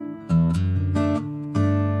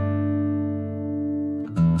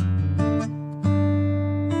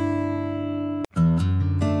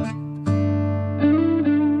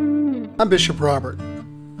I'm Bishop Robert.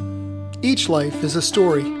 Each life is a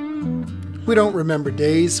story. We don't remember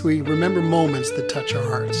days, we remember moments that touch our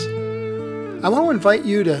hearts. I want to invite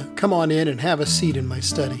you to come on in and have a seat in my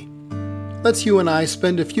study. Let's you and I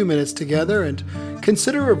spend a few minutes together and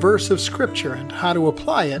consider a verse of Scripture and how to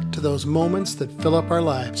apply it to those moments that fill up our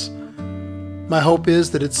lives. My hope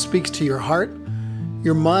is that it speaks to your heart,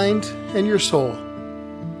 your mind, and your soul.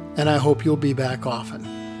 And I hope you'll be back often.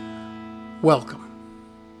 Welcome.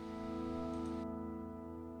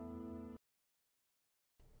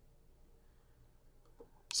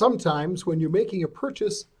 Sometimes when you're making a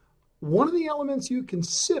purchase, one of the elements you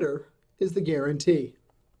consider is the guarantee.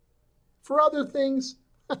 For other things,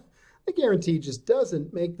 the guarantee just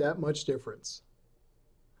doesn't make that much difference.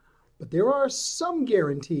 But there are some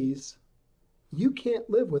guarantees you can't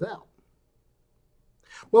live without.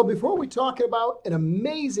 Well, before we talk about an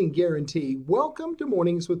amazing guarantee, welcome to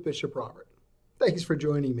Mornings with Bishop Robert. Thanks for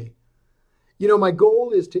joining me. You know, my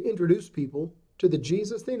goal is to introduce people to the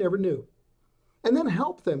Jesus they never knew, and then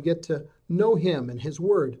help them get to know Him and His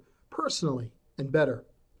Word personally and better.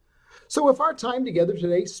 So if our time together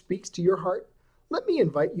today speaks to your heart, let me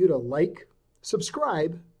invite you to like,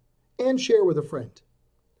 subscribe, and share with a friend.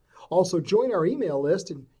 Also, join our email list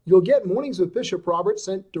and you'll get Mornings with Bishop Robert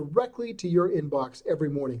sent directly to your inbox every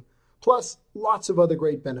morning, plus lots of other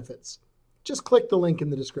great benefits. Just click the link in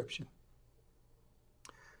the description.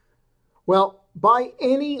 Well, buy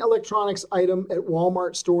any electronics item at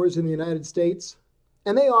Walmart stores in the United States,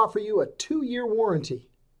 and they offer you a 2-year warranty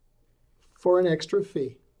for an extra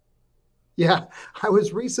fee. Yeah, I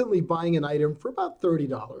was recently buying an item for about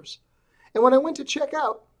 $30, and when I went to check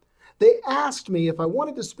out, they asked me if I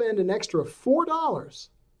wanted to spend an extra $4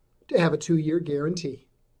 to have a 2-year guarantee.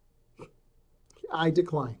 I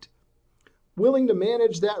declined, willing to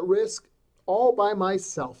manage that risk all by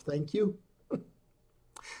myself, thank you.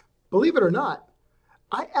 Believe it or not,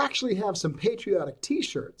 I actually have some patriotic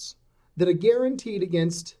t-shirts that are guaranteed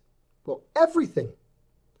against, well, everything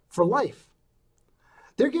for life.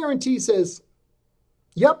 Their guarantee says,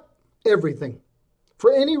 yep, everything,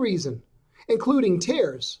 for any reason, including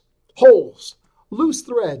tears, holes, loose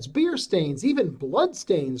threads, beer stains, even blood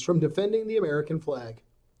stains from defending the American flag.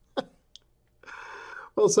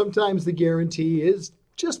 Well, sometimes the guarantee is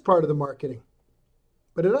just part of the marketing,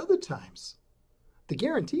 but at other times, the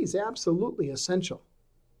guarantee is absolutely essential.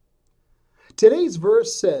 Today's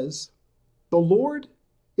verse says, "The Lord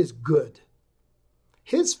is good.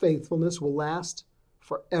 His faithfulness will last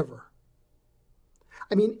forever."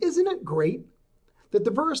 I mean, isn't it great that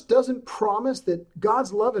the verse doesn't promise that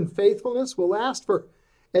God's love and faithfulness will last for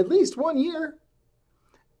at least 1 year?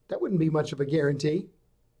 That wouldn't be much of a guarantee.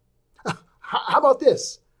 How about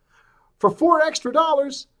this? For $4 extra,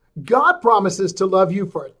 God promises to love you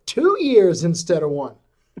for 2 years instead of 1.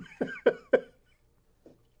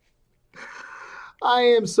 I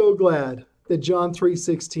am so glad that John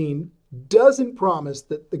 3:16 doesn't promise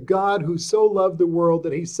that the God who so loved the world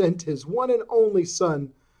that He sent His one and only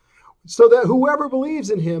Son so that whoever believes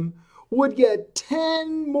in Him would get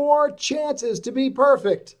 10 more chances to be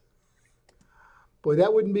perfect. Boy,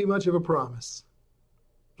 that wouldn't be much of a promise.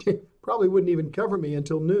 Probably wouldn't even cover me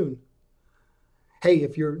until noon. Hey,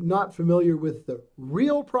 if you're not familiar with the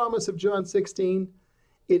real promise of John 16,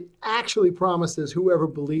 it actually promises whoever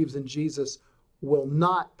believes in Jesus will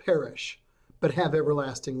not perish, but have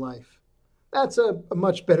everlasting life. That's a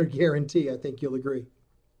much better guarantee, I think you'll agree.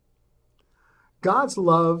 God's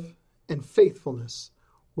love and faithfulness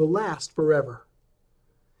will last forever.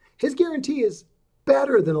 His guarantee is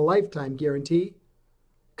better than a lifetime guarantee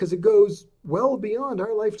because it goes well beyond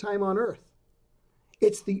our lifetime on earth.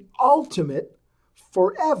 It's the ultimate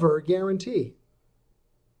forever guarantee.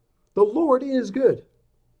 The Lord is good.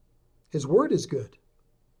 His word is good.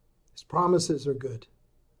 His promises are good.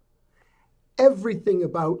 Everything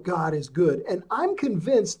about God is good. And I'm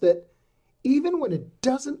convinced that even when it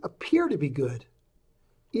doesn't appear to be good,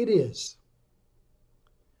 it is.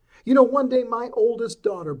 You know, one day my oldest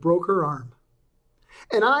daughter broke her arm.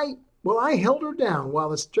 And I held her down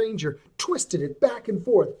while a stranger twisted it back and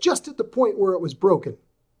forth just at the point where it was broken.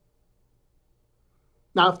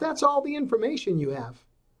 Now, if that's all the information you have,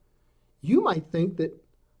 you might think that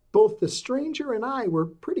both the stranger and I were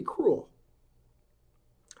pretty cruel.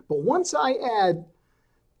 But once I add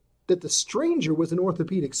that the stranger was an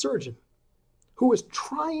orthopedic surgeon who was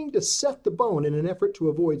trying to set the bone in an effort to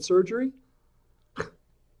avoid surgery,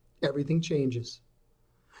 everything changes.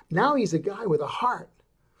 Now he's a guy with a heart,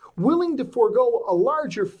 willing to forego a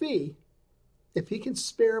larger fee if he can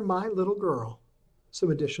spare my little girl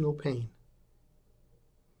some additional pain.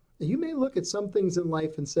 Now, you may look at some things in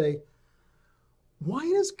life and say, Why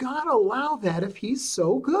does God allow that if he's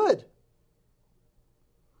so good?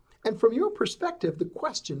 And from your perspective, the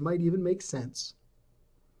question might even make sense.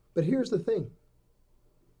 But here's the thing.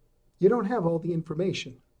 You don't have all the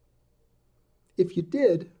information. If you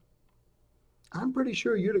did, I'm pretty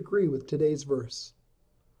sure you'd agree with today's verse.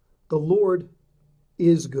 The Lord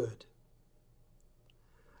is good.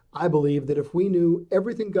 I believe that if we knew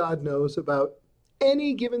everything God knows about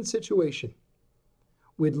any given situation,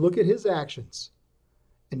 we'd look at his actions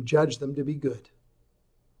and judge them to be good.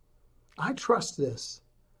 I trust this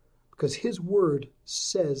because his word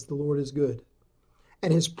says the Lord is good.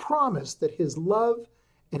 And his promise that his love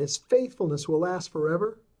and his faithfulness will last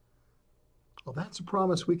forever, well, that's a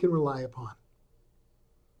promise we can rely upon.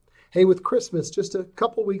 Hey, with Christmas just a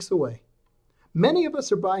couple weeks away, many of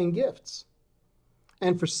us are buying gifts.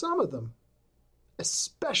 And for some of them,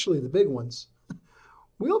 especially the big ones,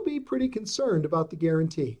 we'll be pretty concerned about the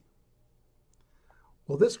guarantee.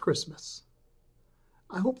 Well, this Christmas,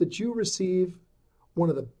 I hope that you receive one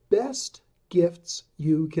of the best gifts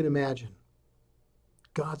you can imagine.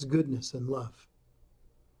 God's goodness and love.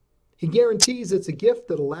 He guarantees it's a gift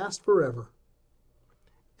that'll last forever.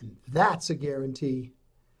 And that's a guarantee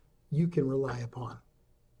you can rely upon.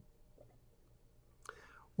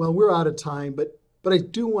 Well, we're out of time, but I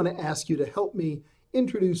do want to ask you to help me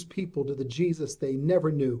introduce people to the Jesus they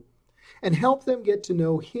never knew and help them get to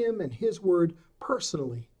know him and his word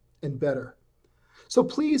personally and better. So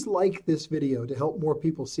please like this video to help more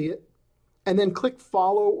people see it, and then click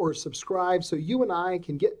follow or subscribe so you and I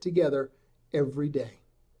can get together every day.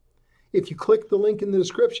 If you click the link in the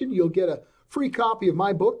description, you'll get a free copy of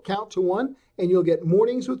my book, Count to One, and you'll get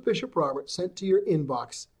Mornings with Bishop Robert sent to your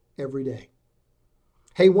inbox every day.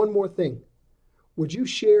 Hey, one more thing. Would you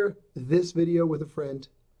share this video with a friend?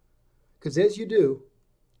 Because as you do,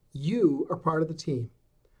 you are part of the team,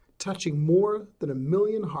 touching more than 1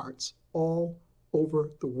 million hearts all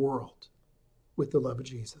over the world with the love of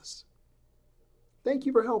Jesus. Thank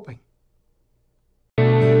you for helping.